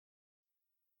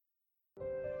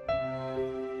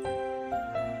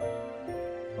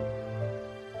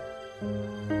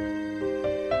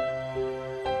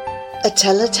A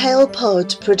Telltale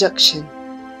Pod production.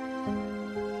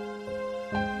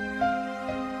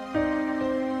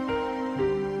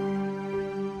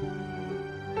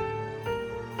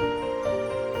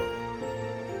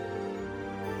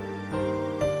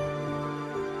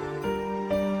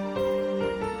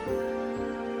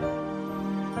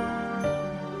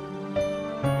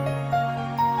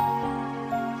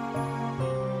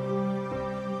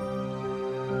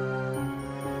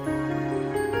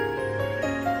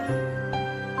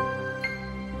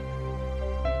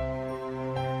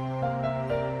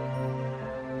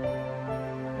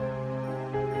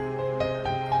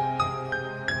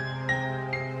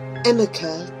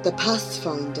 Emeka the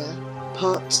Pathfinder,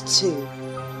 Part 2.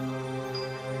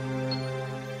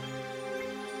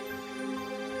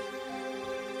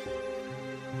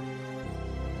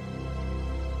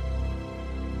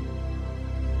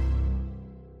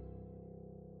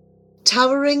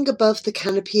 Towering above the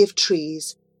canopy of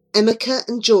trees, Emeka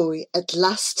and Joy at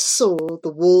last saw the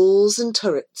walls and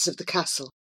turrets of the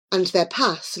castle, and their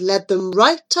path led them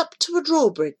right up to a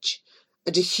drawbridge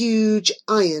and a huge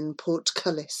iron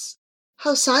portcullis.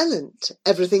 How silent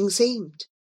everything seemed.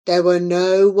 There were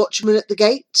no watchmen at the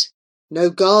gate,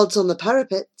 no guards on the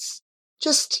parapets,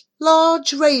 just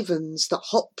large ravens that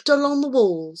hopped along the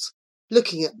walls,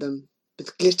 looking at them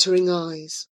with glittering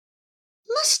eyes.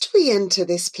 "Must we enter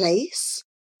this place?"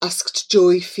 asked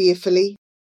Joy fearfully.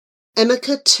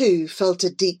 Emeka too felt a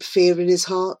deep fear in his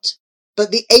heart, but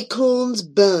the acorns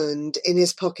burned in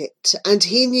his pocket, and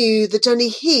he knew that only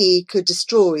he could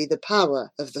destroy the power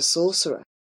of the sorcerer.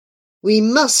 "We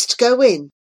must go in,"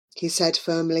 he said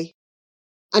firmly.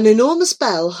 An enormous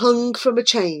bell hung from a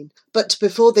chain, but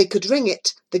before they could ring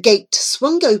it, the gate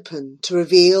swung open to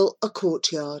reveal a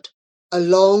courtyard. A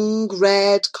long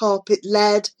red carpet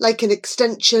led, like an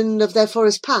extension of their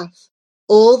forest path,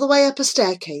 all the way up a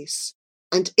staircase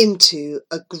and into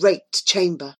a great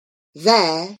chamber.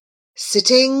 There,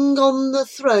 sitting on the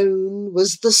throne,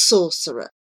 was the sorcerer,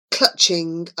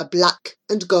 clutching a black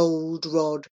and gold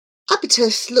rod.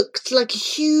 Abiteth looked like a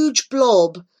huge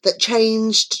blob that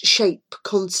changed shape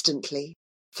constantly.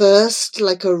 First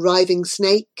like a writhing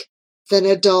snake, then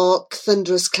a dark,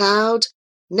 thunderous cloud,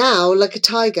 now like a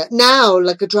tiger, now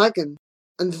like a dragon,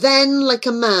 and then like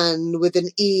a man with an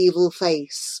evil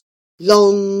face,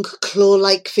 long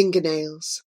claw-like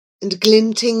fingernails, and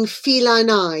glinting feline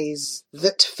eyes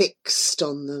that fixed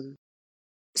on them.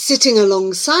 Sitting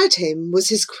alongside him was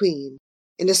his queen,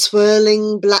 in a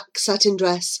swirling black satin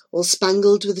dress all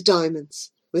spangled with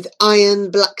diamonds, with iron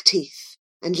black teeth,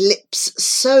 and lips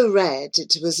so red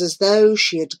it was as though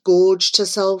she had gorged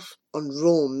herself on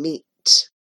raw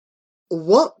meat.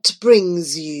 "What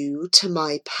brings you to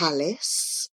my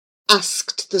palace?"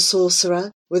 asked the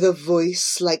sorcerer, with a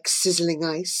voice like sizzling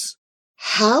ice.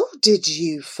 "How did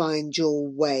you find your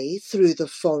way through the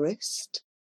forest?"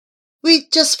 "We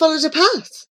just followed a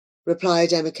path,"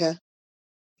 replied Emeka.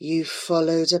 "You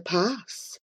followed a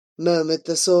path," murmured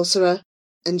the sorcerer,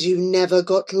 "and you never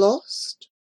got lost?"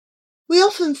 "We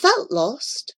often felt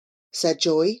lost," said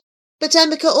Joy, "but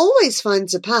Emeka always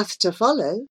finds a path to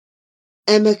follow."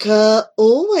 "Emeka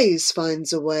always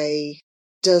finds a way,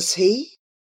 does he?"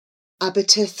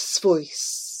 Abiteth's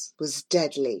voice was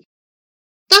deadly.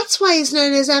 "That's why he's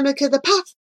known as Emeka the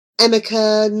Path."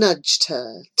 Emeka nudged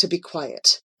her to be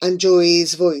quiet, and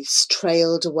Joy's voice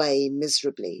trailed away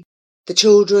miserably. The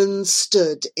children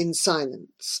stood in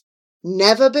silence.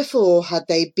 Never before had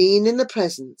they been in the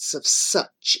presence of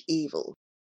such evil.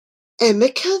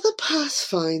 "Emeka the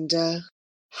Pathfinder?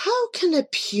 How can a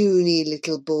puny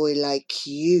little boy like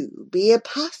you be a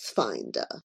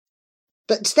pathfinder?"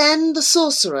 But then the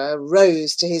sorcerer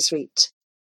rose to his feet.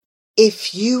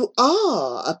 "If you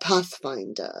are a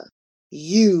pathfinder,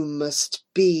 you must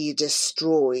be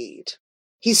destroyed."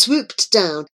 He swooped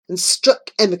down and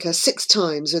struck Emeka 6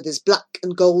 times with his black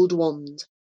and gold wand,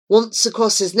 once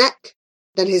across his neck,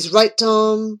 then his right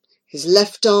arm, his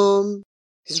left arm,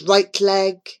 his right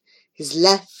leg, his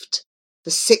left.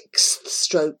 The 6th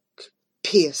stroke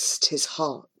pierced his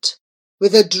heart.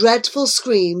 With a dreadful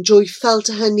scream, Joy fell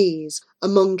to her knees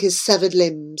among his severed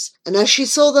limbs, and as she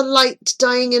saw the light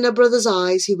dying in her brother's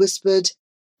eyes, he whispered,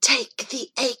 "Take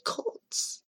the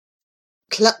acorns."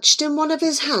 Clutched in one of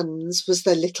his hands was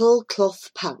the little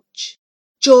cloth pouch.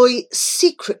 Joy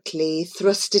secretly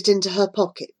thrust it into her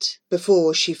pocket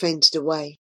before she fainted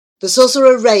away. The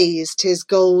sorcerer raised his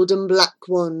gold and black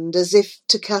wand as if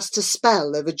to cast a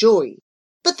spell over Joy,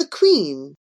 but the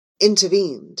queen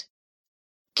intervened.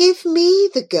 "Give me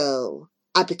the girl,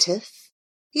 Abiteth.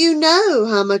 You know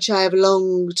how much I have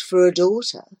longed for a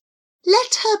daughter.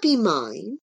 Let her be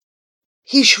mine."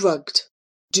 He shrugged.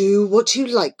 Do what you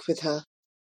like with her.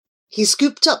 He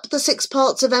scooped up the 6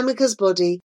 parts of Emika's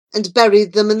body and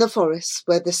buried them in the forest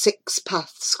where the 6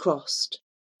 paths crossed.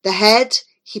 The head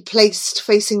he placed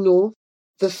facing north,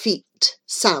 the feet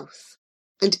south,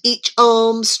 and each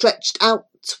arm stretched out,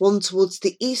 one towards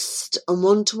the east and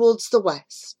one towards the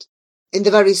west. In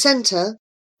the very centre,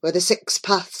 where the 6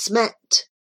 paths met,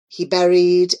 he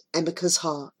buried Emika's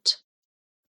heart.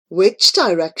 "Which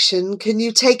direction can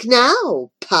you take now,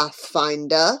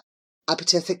 Pathfinder?"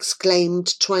 Apatith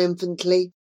exclaimed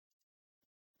triumphantly.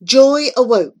 Joy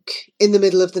awoke in the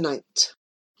middle of the night.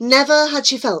 Never had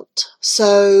she felt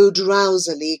so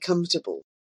drowsily comfortable.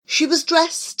 She was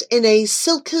dressed in a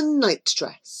silken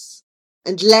nightdress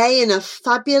and lay in a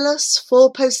fabulous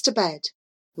 4-poster bed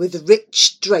with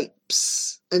rich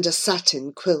drapes and a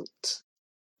satin quilt.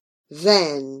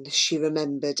 Then she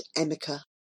remembered Emika.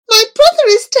 "My brother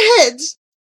is dead!"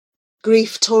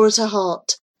 Grief tore at her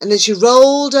heart, and then she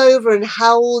rolled over and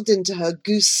howled into her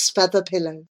goose feather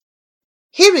pillow.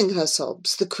 Hearing her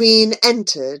sobs, the queen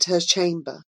entered her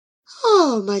chamber.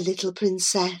 "Oh, my little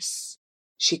princess,"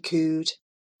 she cooed.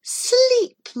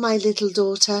 "Sleep, my little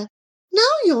daughter.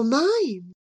 Now you're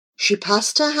mine." She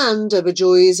passed her hand over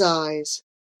Joy's eyes.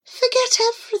 "Forget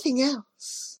everything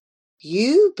else.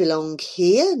 You belong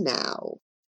here now."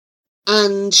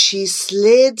 And she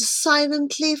slid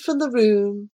silently from the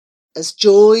room as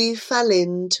Joy fell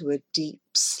into a deep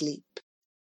sleep.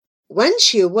 When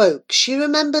she awoke, she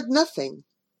remembered nothing.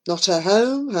 Not her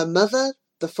home, her mother,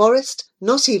 the forest,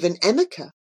 not even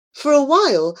Emika. For a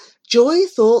while, Joy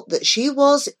thought that she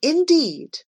was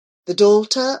indeed the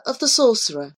daughter of the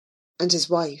sorcerer and his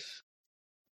wife.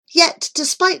 Yet,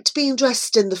 despite being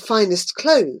dressed in the finest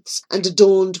clothes and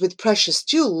adorned with precious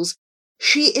jewels,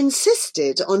 she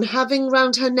insisted on having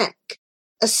round her neck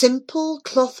a simple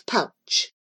cloth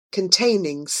pouch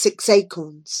containing 6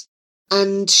 acorns,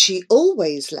 and she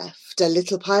always left a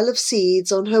little pile of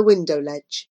seeds on her window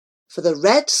ledge for the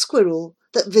red squirrel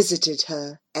that visited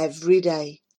her every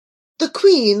day. The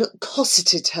queen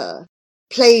cosseted her,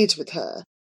 played with her,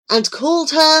 and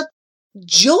called her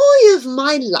Joy of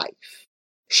my life.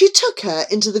 She took her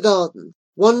into the garden,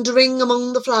 wandering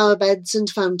among the flower beds and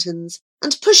fountains,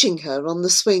 and pushing her on the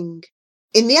swing.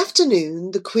 In the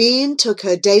afternoon, the queen took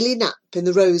her daily nap in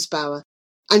the rose bower,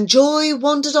 and Joy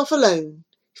wandered off alone,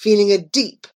 feeling a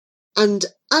deep and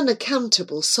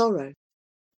unaccountable sorrow.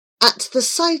 At the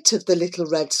sight of the little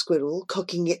red squirrel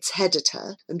cocking its head at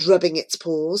her and rubbing its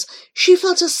paws, she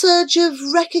felt a surge of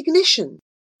recognition,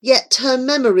 yet her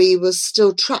memory was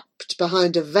still trapped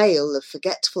behind a veil of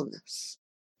forgetfulness.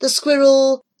 The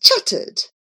squirrel chattered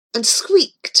and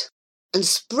squeaked and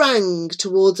sprang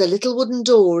towards a little wooden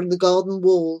door in the garden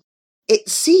wall. It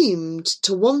seemed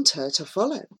to want her to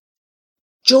follow.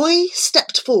 Joy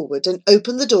stepped forward and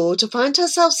opened the door to find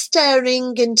herself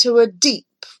staring into a deep,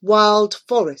 wild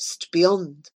forest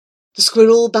beyond. The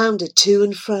squirrel bounded to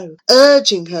and fro,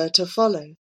 urging her to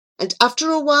follow, and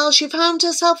after a while she found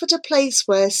herself at a place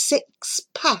where 6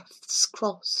 paths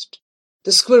crossed.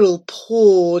 The squirrel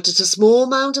pawed at a small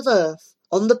mound of earth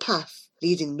on the path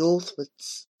leading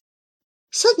northwards.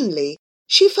 Suddenly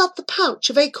she felt the pouch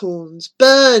of acorns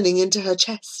burning into her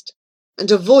chest,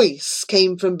 and a voice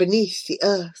came from beneath the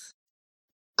earth.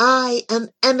 "I am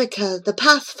Emika the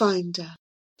Pathfinder.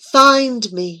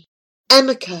 Find me.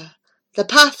 Emika the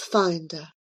Pathfinder.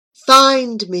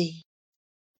 Find me."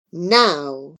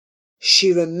 Now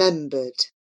she remembered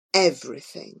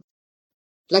everything.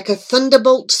 Like a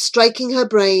thunderbolt striking her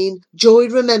brain, Joy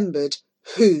remembered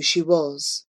who she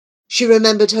was. She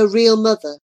remembered her real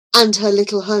mother and her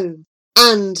little home,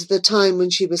 and the time when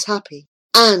she was happy.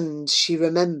 And she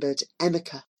remembered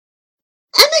Emika.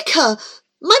 "Emika,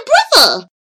 my brother!"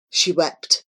 she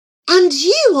wept. "And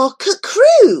you are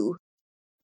Kukru!"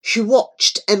 She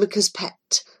watched Emika's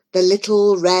pet, the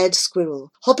little red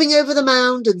squirrel, hopping over the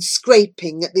mound and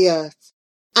scraping at the earth.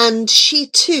 And she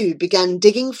too began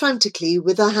digging frantically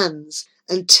with her hands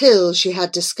until she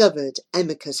had discovered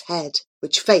Emika's head,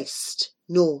 which faced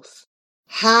north.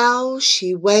 How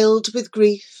she wailed with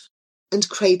grief and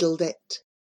cradled it.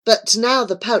 But now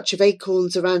the pouch of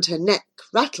acorns around her neck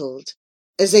rattled,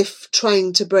 as if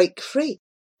trying to break free,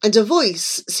 and a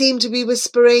voice seemed to be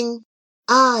whispering,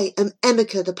 "I am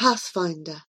Emika the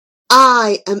Pathfinder.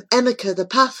 I am Emika the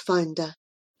Pathfinder.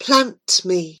 Plant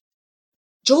me."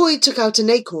 Joy took out an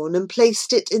acorn and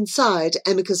placed it inside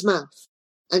Emika's mouth,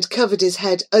 and covered his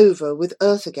head over with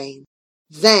earth again.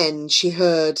 Then she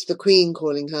heard the queen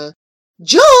calling her,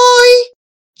 "Joy!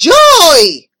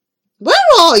 Joy! Where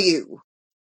are you?"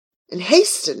 And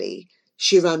hastily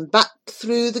she ran back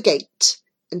through the gate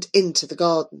and into the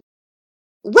garden.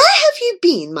 "Where have you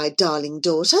been, my darling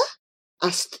daughter?"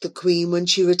 asked the Queen when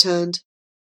she returned.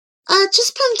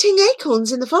 Just planting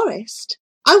acorns in the forest.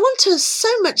 I want to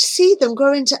so much see them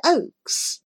grow into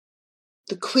oaks."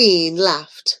 The Queen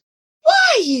laughed.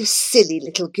 "Why, you silly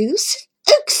little goose,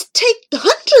 oaks take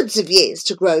hundreds of years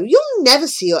to grow. You'll never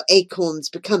see your acorns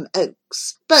become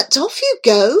oaks. But off you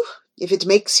go, if it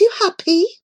makes you happy."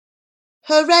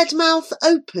 Her red mouth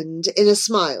opened in a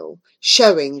smile,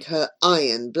 showing her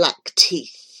iron black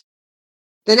teeth.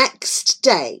 The next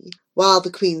day, while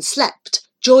the Queen slept,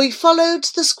 Joy followed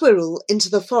the squirrel into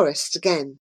the forest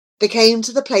again. They came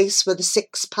to the place where the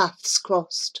 6 paths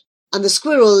crossed, and the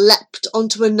squirrel leapt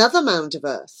onto another mound of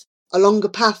earth, along a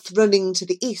path running to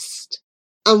the east,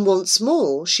 and once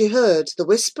more she heard the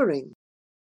whispering.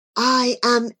 "I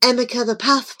am Emika the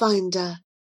Pathfinder.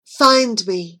 Find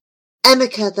me,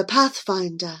 Emika the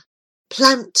Pathfinder.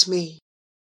 Plant me."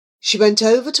 She went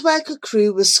over to where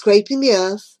Kukru was scraping the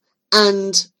earth,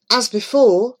 and, as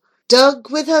before,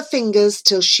 dug with her fingers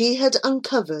till she had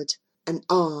uncovered an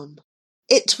arm.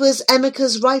 It was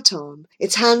Emika's right arm,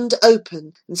 its hand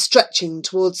open and stretching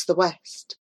towards the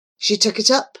west. She took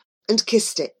it up and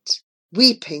kissed it,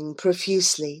 weeping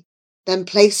profusely, then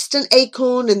placed an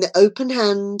acorn in the open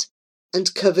hand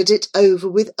and covered it over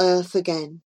with earth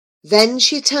again. Then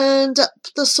she turned up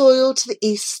the soil to the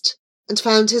east and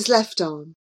found his left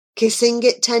arm. Kissing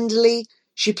it tenderly,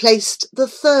 she placed the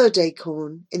 3rd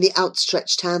acorn in the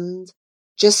outstretched hand,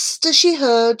 just as she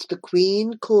heard the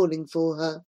Queen calling for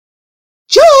her.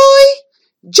 "Joy!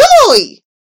 Joy!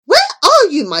 Where are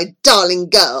you, my darling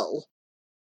girl?"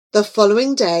 The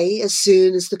following day, as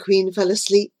soon as the Queen fell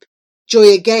asleep,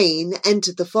 Joy again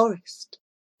entered the forest.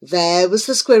 There was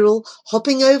the squirrel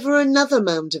hopping over another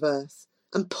mound of earth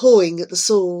and pawing at the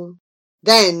soil.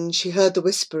 Then she heard the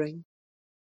whispering.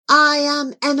 "I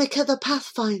am Emika the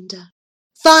Pathfinder.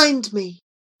 Find me.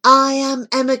 I am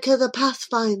Emika the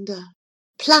Pathfinder.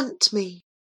 Plant me."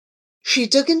 She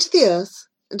dug into the earth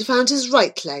and found his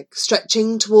right leg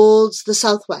stretching towards the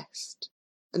southwest,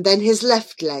 and then his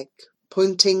left leg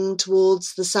pointing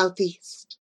towards the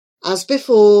southeast. As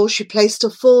before, she placed a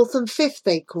 4th and 5th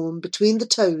acorn between the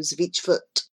toes of each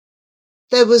foot.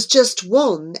 There was just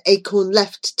 1 acorn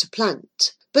left to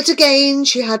plant, but again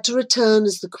she had to return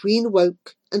as the Queen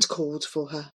woke and called for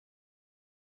her.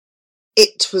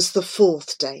 It was the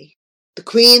 4th day. The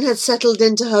Queen had settled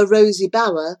into her rosy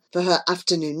bower for her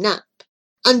afternoon nap,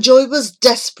 and Joy was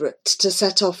desperate to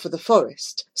set off for the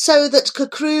forest, so that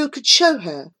Kukru could show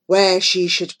her where she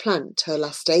should plant her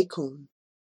last acorn.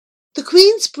 The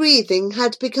Queen's breathing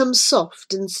had become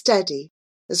soft and steady,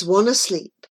 as one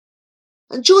asleep,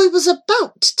 and Joy was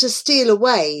about to steal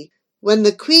away when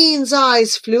the Queen's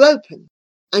eyes flew open,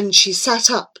 and she sat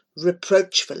up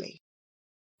reproachfully.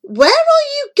 "Where are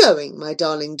you going, my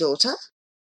darling daughter?"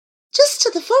 "Just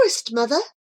to the forest, mother,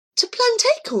 to plant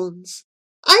acorns.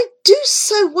 I do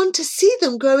so want to see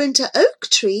them grow into oak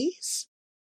trees."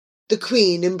 The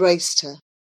Queen embraced her.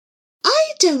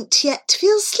 "I don't yet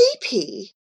feel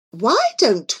sleepy. Why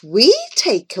don't we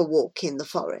take a walk in the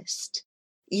forest?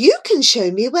 You can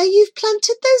show me where you've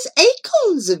planted those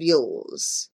acorns of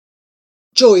yours."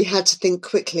 Joy had to think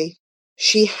quickly.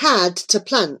 She had to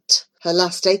plant her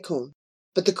last acorn,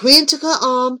 but the Queen took her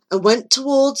arm and went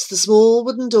towards the small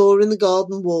wooden door in the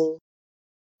garden wall.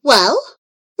 "Well,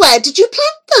 where did you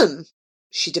plant them?"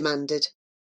 she demanded.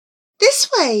 "This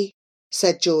way,"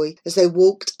 said Joy as they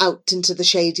walked out into the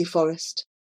shady forest,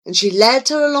 and she led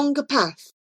her along a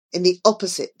path in the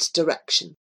opposite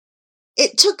direction.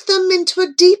 It took them into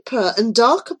a deeper and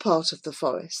darker part of the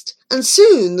forest, and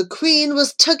soon the Queen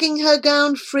was tugging her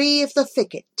gown free of the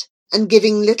thicket and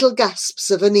giving little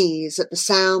gasps of unease at the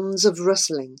sounds of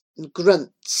rustling and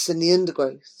grunts in the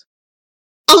undergrowth.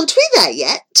 "Aren't we there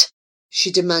yet?" she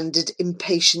demanded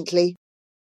impatiently.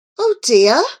 "Oh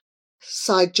dear,"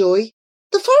 sighed Joy.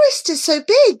 "The forest is so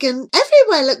big and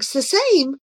everywhere looks the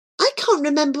same. I can't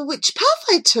remember which path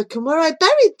I took and where I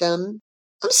buried them.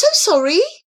 I'm so sorry."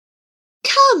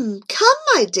 Come,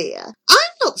 my dear.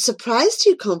 I'm not surprised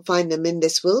you can't find them in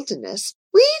this wilderness.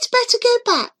 We'd better go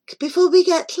back before we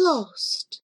get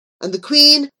lost." And the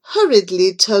Queen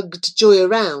hurriedly tugged Joy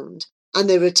around, and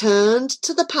they returned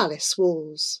to the palace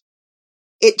walls.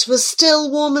 It was still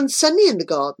warm and sunny in the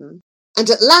garden, and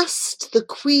at last the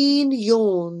Queen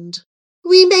yawned.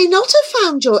 "We may not have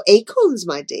found your acorns,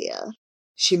 my dear,"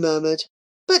 she murmured,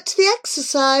 "but the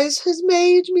exercise has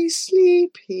made me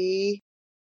sleepy."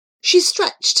 She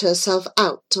stretched herself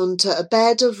out onto a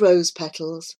bed of rose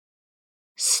petals.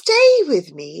 "Stay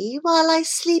with me while I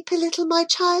sleep a little, my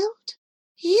child.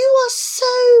 You are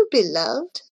so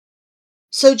beloved."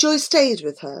 So Joy stayed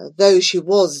with her, though she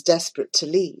was desperate to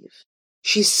leave.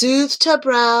 She soothed her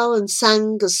brow and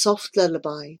sang a soft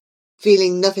lullaby,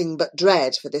 feeling nothing but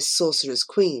dread for this sorcerer's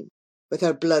queen, with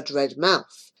her blood-red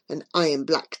mouth and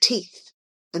iron-black teeth,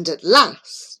 and at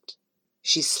last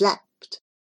she slept.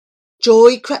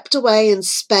 Joy crept away and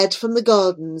sped from the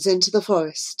gardens into the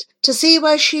forest to see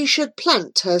where she should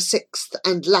plant her sixth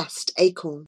and last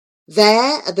acorn.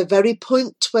 There, at the very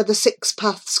point where the 6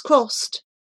 paths crossed,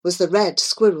 was the red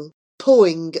squirrel,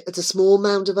 pawing at a small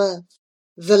mound of earth.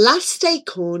 The last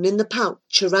acorn in the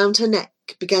pouch around her neck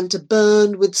began to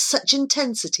burn with such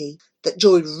intensity that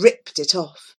Joy ripped it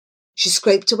off. She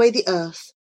scraped away the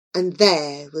earth, and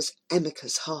there was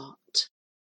Emika's heart.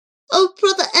 "Oh,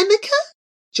 brother Emika,"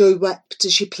 Joy wept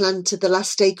as she planted the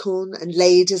last acorn and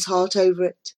laid his heart over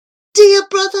it. "Dear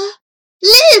brother,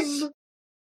 live!"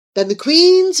 Then the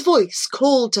Queen's voice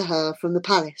called to her from the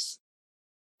palace.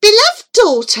 "Beloved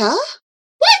daughter,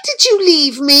 why did you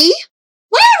leave me?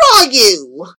 Where are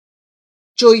you?"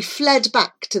 Joy fled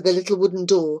back to the little wooden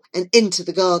door and into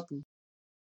the garden.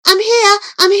 I'm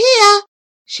here,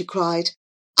 she cried.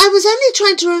 "I was only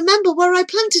trying to remember where I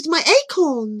planted my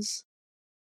acorns."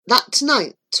 That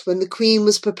night, when the Queen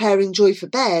was preparing Joy for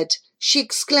bed, she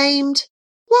exclaimed,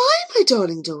 "Why, my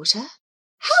darling daughter,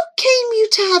 how came you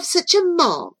to have such a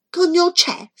mark on your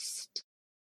chest?"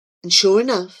 And sure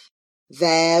enough,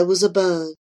 there was a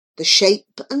burn, the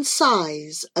shape and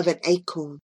size of an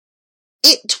acorn.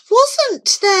 "It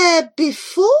wasn't there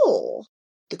before."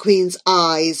 The Queen's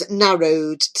eyes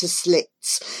narrowed to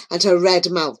slits, and her red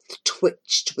mouth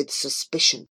twitched with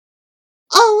suspicion.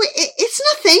 "Oh, it's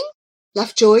nothing,"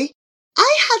 laughed Joy.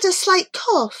 "I had a slight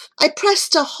cough. I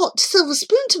pressed a hot silver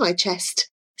spoon to my chest.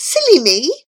 Silly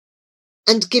me."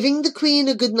 And giving the Queen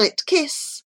a good-night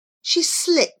kiss, she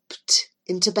slipped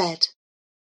into bed.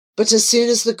 But as soon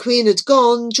as the Queen had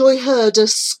gone, Joy heard a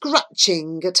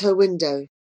scratching at her window,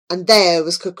 and there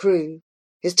was Cockeroo,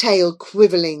 his tail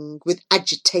quivering with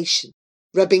agitation,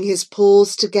 rubbing his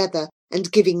paws together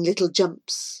and giving little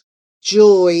jumps.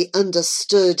 Joy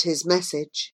understood his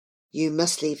message. "You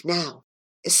must leave now.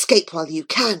 Escape while you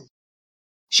can."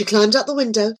 She climbed out the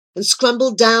window and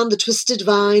scrambled down the twisted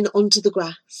vine onto the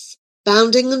grass.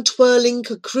 Bounding and twirling,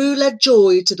 Cockeroo led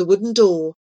Joy to the wooden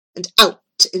door and out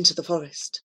into the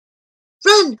forest.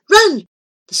 "Run, run!"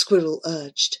 the squirrel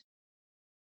urged.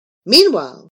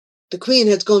 Meanwhile, the Queen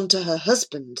had gone to her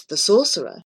husband, the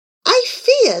sorcerer. "I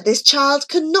fear this child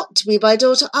cannot be my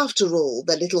daughter after all,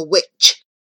 the little witch.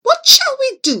 What shall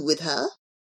we do with her?"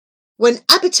 When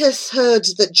Abateth heard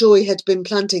that Joy had been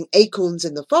planting acorns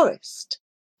in the forest,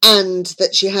 and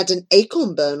that she had an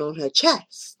acorn burn on her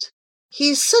chest,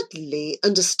 he suddenly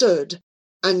understood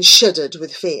and shuddered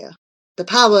with fear. The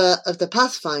power of the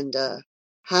Pathfinder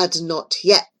had not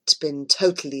yet been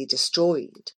totally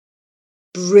destroyed.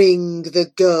 "Bring the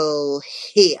girl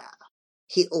here,"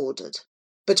 he ordered.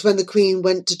 But when the Queen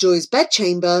went to Joy's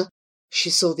bedchamber, she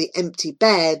saw the empty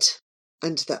bed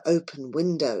and the open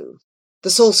window. The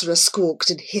sorcerer squawked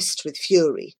and hissed with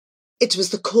fury. It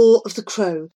was the caw of the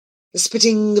crow, the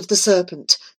spitting of the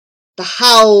serpent, the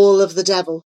howl of the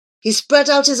devil. He spread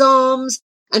out his arms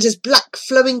and his black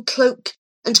flowing cloak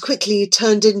and quickly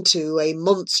turned into a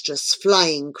monstrous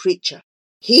flying creature.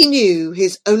 He knew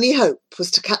his only hope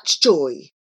was to catch Joy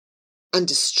and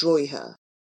destroy her.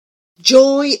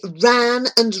 Joy ran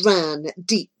and ran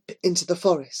deep into the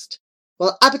forest,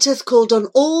 while Abateth called on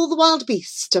all the wild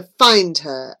beasts to find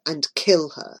her and kill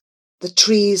her. The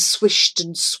trees swished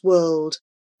and swirled,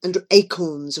 and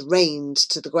acorns rained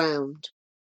to the ground.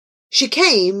 She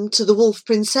came to the Wolf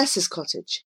Princess's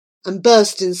cottage and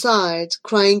burst inside,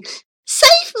 crying,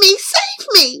 "Save me! Save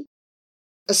me!"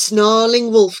 A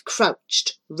snarling wolf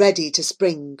crouched, ready to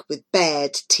spring, with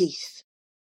bared teeth.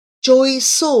 Joy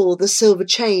saw the silver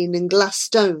chain and glass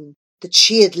stone that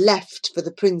she had left for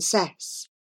the princess,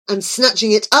 and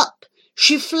snatching it up,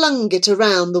 she flung it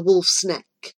around the wolf's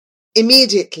neck.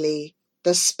 Immediately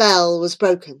the spell was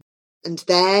broken, and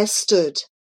there stood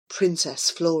Princess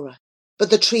Flora. But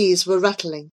the trees were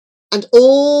rattling, and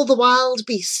all the wild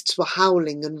beasts were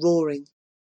howling and roaring.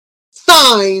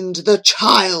 "Find the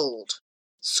child!"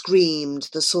 screamed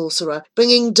the sorcerer,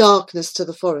 bringing darkness to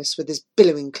the forest with his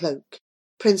billowing cloak.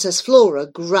 Princess Flora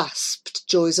grasped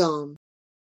Joy's arm.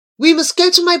 "We must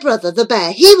go to my brother, the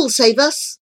bear. He will save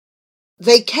us."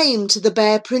 They came to the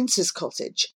Bear Prince's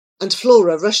cottage, and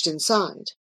Flora rushed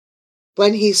inside.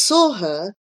 When he saw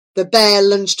her, the bear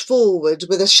lunged forward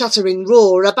with a shattering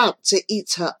roar, about to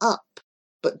eat her up.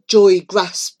 But Joy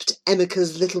grasped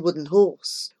Emika's little wooden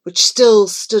horse, which still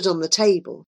stood on the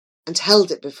table, and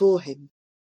held it before him.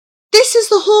 "This is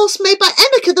the horse made by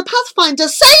Emika the Pathfinder.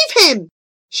 Save him!"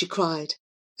 she cried,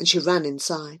 and she ran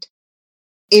inside.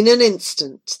 In an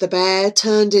instant the bear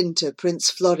turned into Prince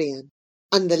Florian,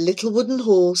 and the little wooden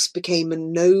horse became a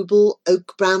noble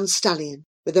oak-brown stallion,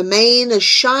 with a mane as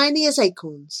shiny as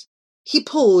acorns. He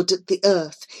pawed at the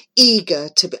earth, eager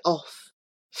to be off.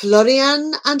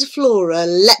 Florian and Flora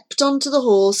leapt onto the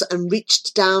horse and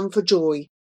reached down for Joy,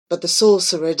 but the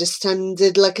sorcerer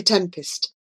descended like a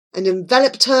tempest, and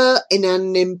enveloped her in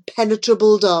an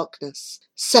impenetrable darkness,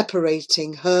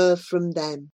 separating her from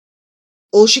them.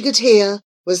 All she could hear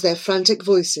was their frantic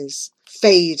voices,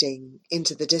 fading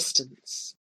into the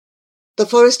distance. The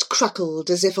forest crackled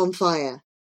as if on fire.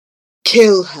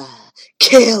 "Kill her!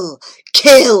 Kill!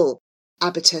 Kill!"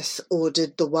 Abateth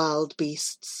ordered the wild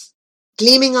beasts.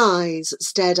 Gleaming eyes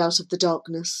stared out of the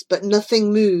darkness, but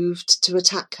nothing moved to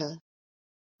attack her.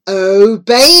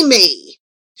 "Obey me!"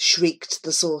 shrieked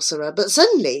the sorcerer, but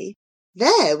suddenly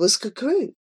there was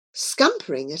Kukru,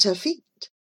 scampering at her feet.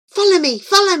 "Follow me!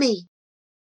 Follow me!"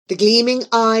 The gleaming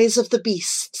eyes of the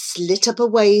beasts lit up a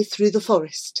way through the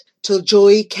forest, till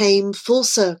Joy came full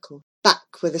circle,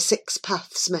 back where the 6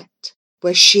 paths met,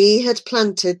 where she had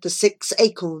planted the 6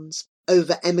 acorns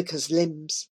over Emeka's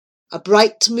limbs. A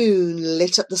bright moon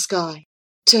lit up the sky.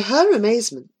 To her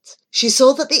amazement, she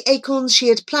saw that the acorns she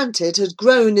had planted had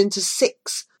grown into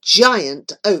 6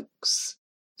 giant oaks,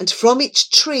 and from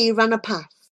each tree ran a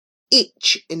path,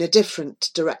 each in a different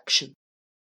direction.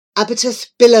 Abateth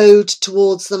billowed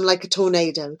towards them like a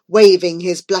tornado, waving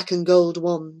his black and gold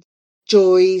wand.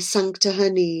 Joy sank to her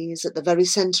knees at the very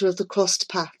centre of the crossed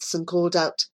paths and called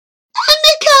out,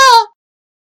 "Emeka!"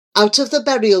 Out of the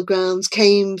burial grounds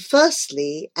came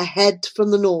firstly a head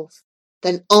from the north,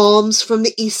 then arms from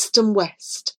the east and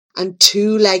west, and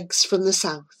 2 legs from the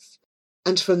south,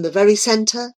 and from the very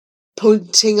centre,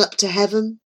 pointing up to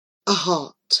heaven, a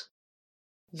heart.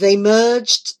 They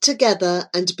merged together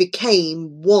and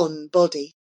became one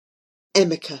body.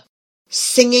 Emeka,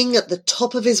 singing at the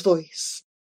top of his voice,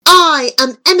 "I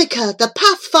am Emeka, the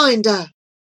Pathfinder!"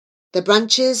 The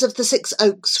branches of the 6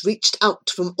 oaks reached out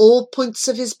from all points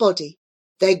of his body,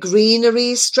 their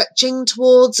greenery stretching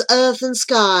towards earth and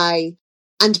sky,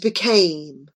 and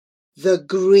became the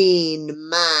Green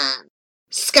Man,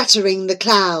 scattering the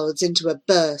clouds into a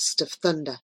burst of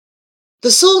thunder.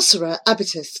 The sorcerer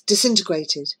Abateth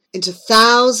disintegrated into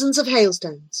thousands of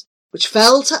hailstones, which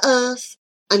fell to earth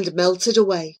and melted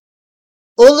away.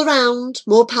 All around,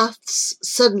 more paths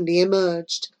suddenly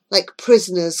emerged, like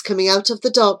prisoners coming out of the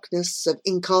darkness of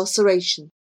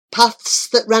incarceration, paths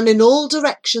that ran in all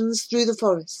directions through the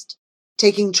forest,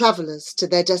 taking travellers to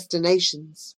their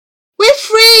destinations. "We're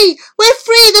free! We're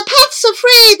free! The paths are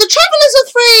free! The travellers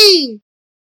are free!"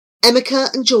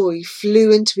 Emeka and Joy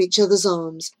flew into each other's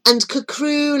arms, and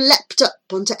Kukru leapt up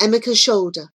onto Emeka's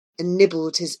shoulder and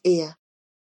nibbled his ear.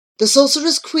 The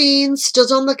sorcerer's queen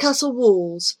stood on the castle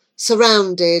walls,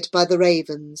 surrounded by the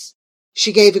ravens.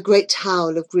 She gave a great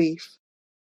howl of grief.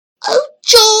 "Oh,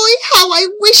 Joy, how I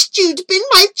wished you'd been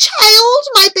my child,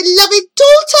 my beloved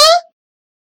daughter!"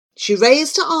 She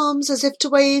raised her arms as if to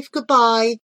wave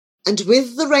goodbye, and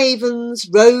with the ravens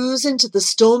rose into the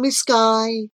stormy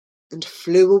sky and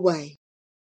flew away.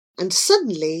 And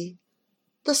suddenly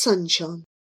the sun shone.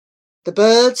 The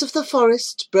birds of the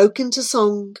forest broke into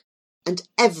song, and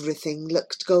everything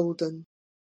looked golden.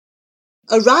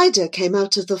 A rider came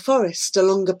out of the forest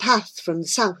along a path from the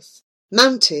south,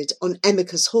 mounted on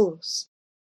Emeka's horse.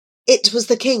 It was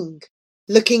the king,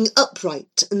 looking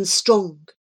upright and strong,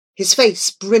 his face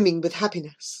brimming with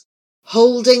happiness.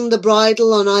 Holding the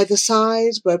bridle on either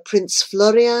side were Prince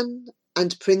Florian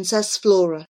and Princess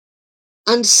Flora.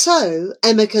 And so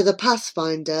Emeka the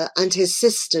Pathfinder and his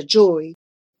sister Joy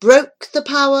broke the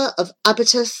power of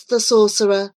Abateth the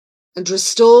sorcerer and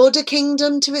restored a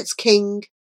kingdom to its king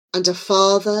and a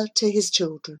father to his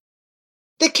children.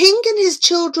 The king and his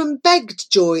children begged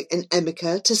Joy and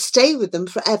Emeka to stay with them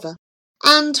forever,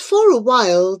 and for a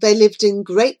while they lived in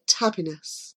great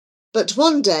happiness. But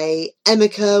one day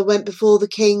Emeka went before the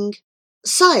king.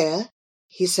 "Sire,"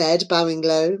 he said, bowing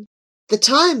low, "the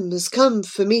time has come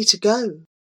for me to go.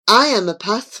 I am a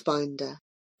pathfinder,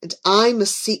 and I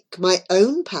must seek my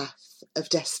own path of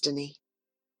destiny."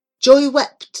 Joy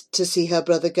wept to see her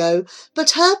brother go,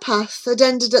 but her path had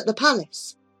ended at the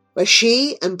palace, where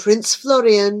she and Prince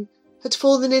Florian had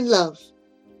fallen in love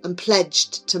and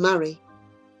pledged to marry.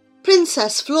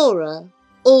 Princess Flora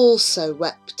also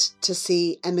wept to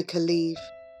see Emeka leave.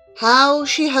 How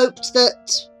she hoped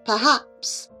that,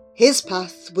 perhaps, his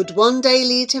path would one day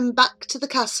lead him back to the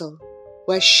castle,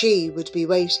 where she would be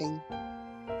waiting.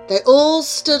 They all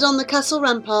stood on the castle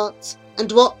ramparts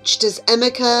and watched as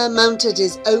Emeka mounted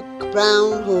his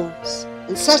oak-brown horse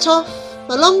and set off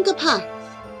the longer path,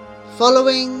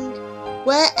 following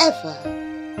wherever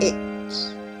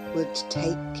it would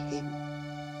take him.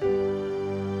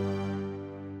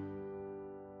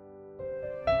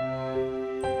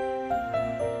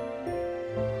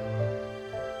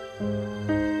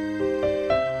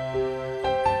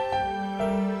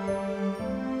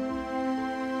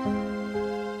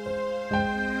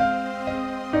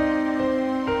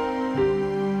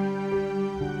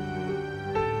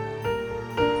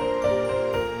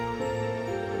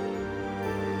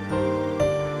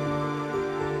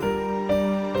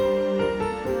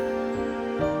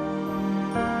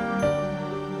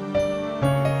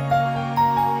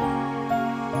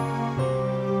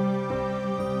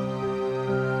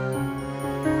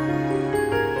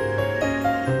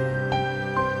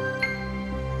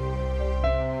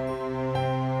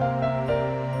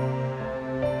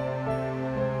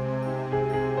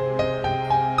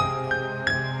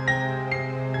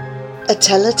 A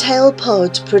Telltale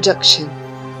Pod production.